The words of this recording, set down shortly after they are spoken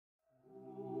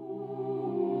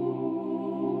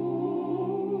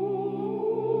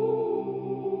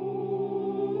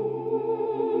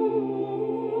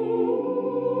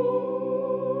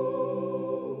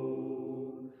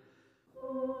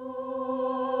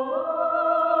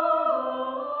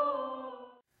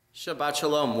Shabbat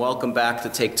Shalom. Welcome back to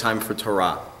Take Time for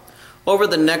Torah. Over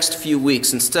the next few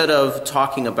weeks, instead of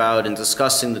talking about and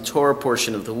discussing the Torah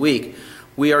portion of the week,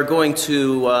 we are going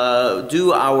to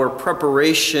do our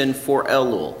preparation for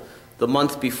Elul, the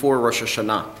month before Rosh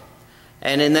Hashanah.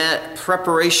 And in that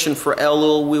preparation for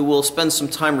Elul, we will spend some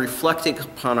time reflecting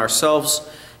upon ourselves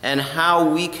and how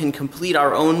we can complete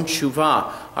our own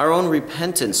tshuva, our own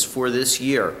repentance for this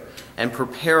year, and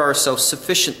prepare ourselves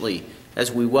sufficiently as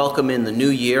we welcome in the new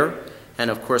year, and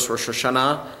of course Rosh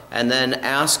Hashanah, and then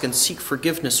ask and seek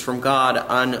forgiveness from God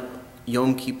on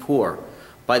Yom Kippur.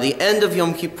 By the end of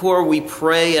Yom Kippur, we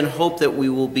pray and hope that we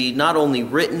will be not only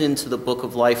written into the book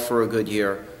of life for a good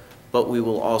year, but we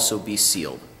will also be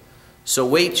sealed. So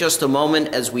wait just a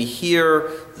moment as we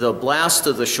hear the blast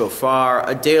of the shofar,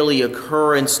 a daily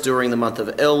occurrence during the month of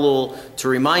Elul, to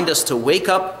remind us to wake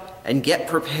up and get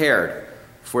prepared,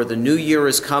 for the new year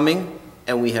is coming,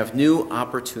 and we have new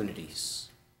opportunities.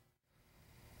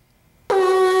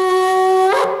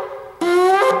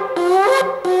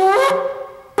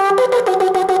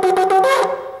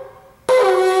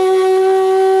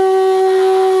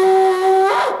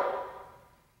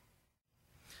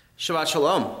 Shabbat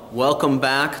Shalom. Welcome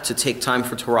back to Take Time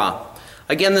for Torah.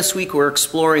 Again, this week we're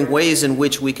exploring ways in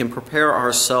which we can prepare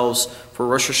ourselves for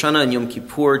Rosh Hashanah and Yom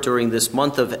Kippur during this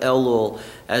month of Elul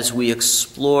as we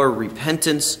explore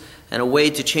repentance and a way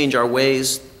to change our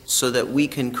ways so that we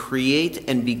can create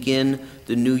and begin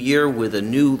the new year with a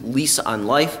new lease on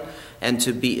life and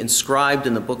to be inscribed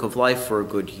in the book of life for a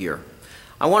good year.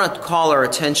 I want to call our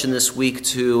attention this week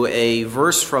to a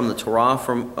verse from the Torah,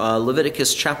 from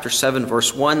Leviticus chapter 7,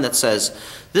 verse 1, that says,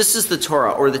 "This is the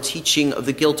Torah, or the teaching of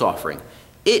the guilt offering.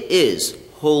 It is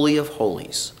holy of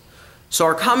holies." So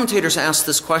our commentators ask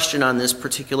this question on this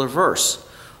particular verse.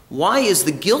 Why is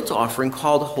the guilt offering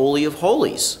called holy of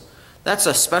holies? That's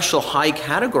a special high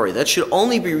category. That should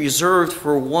only be reserved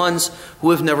for ones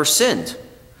who have never sinned.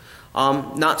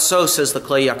 Not so, says the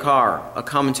Klei Yakar, a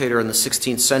commentator in the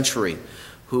 16th century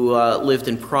who lived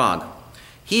in Prague.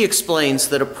 He explains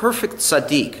that a perfect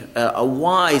tzaddik, a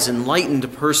wise,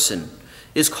 enlightened person,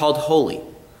 is called holy,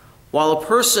 while a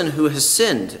person who has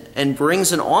sinned and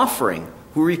brings an offering,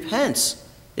 who repents,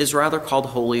 is rather called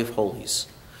holy of holies.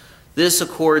 This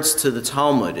accords to the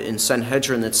Talmud in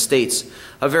Sanhedrin that states,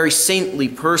 a very saintly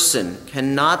person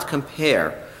cannot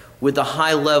compare with the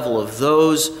high level of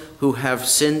those who have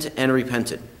sinned and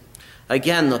repented.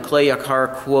 Again, the Klei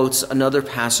Yakar quotes another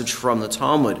passage from the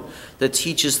Talmud that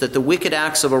teaches that the wicked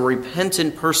acts of a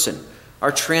repentant person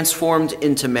are transformed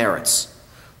into merits.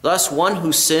 Thus, one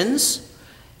who sins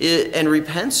and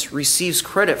repents receives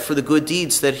credit for the good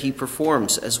deeds that he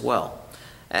performs as well.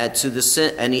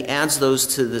 And he adds those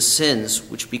to the sins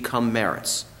which become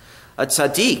merits. A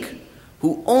tzaddik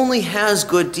who only has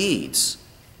good deeds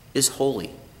is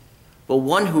holy. But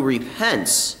one who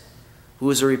repents, who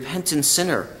is a repentant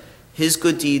sinner, his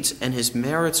good deeds and his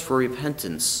merits for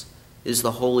repentance is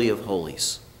the holy of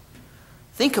holies.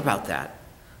 Think about that.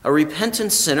 A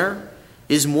repentant sinner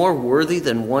is more worthy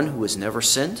than one who has never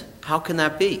sinned? How can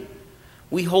that be?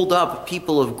 We hold up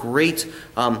people of great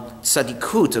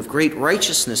tzaddikut, of great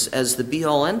righteousness, as the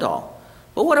be-all, end-all.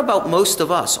 But what about most of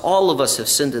us? All of us have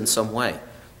sinned in some way.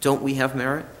 Don't we have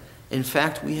merit? In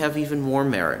fact, we have even more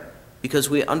merit, because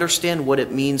we understand what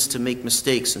it means to make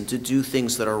mistakes and to do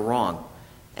things that are wrong,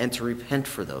 and to repent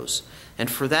for those. And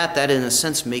for that in a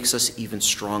sense makes us even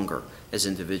stronger as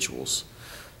individuals.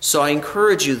 So I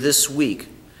encourage you this week,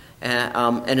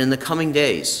 and in the coming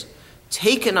days,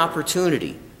 take an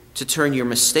opportunity to turn your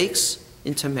mistakes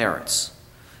into merits.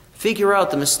 Figure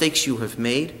out the mistakes you have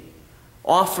made,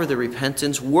 offer the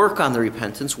repentance, work on the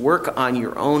repentance, work on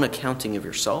your own accounting of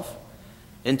yourself,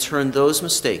 and turn those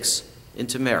mistakes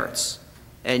into merits.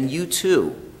 And you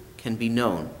too can be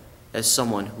known as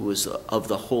someone who is of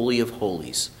the holy of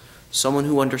holies, someone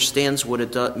who understands what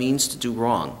it means to do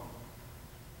wrong,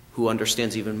 who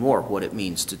understands even more what it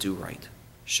means to do right.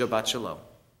 Shabbat Shalom.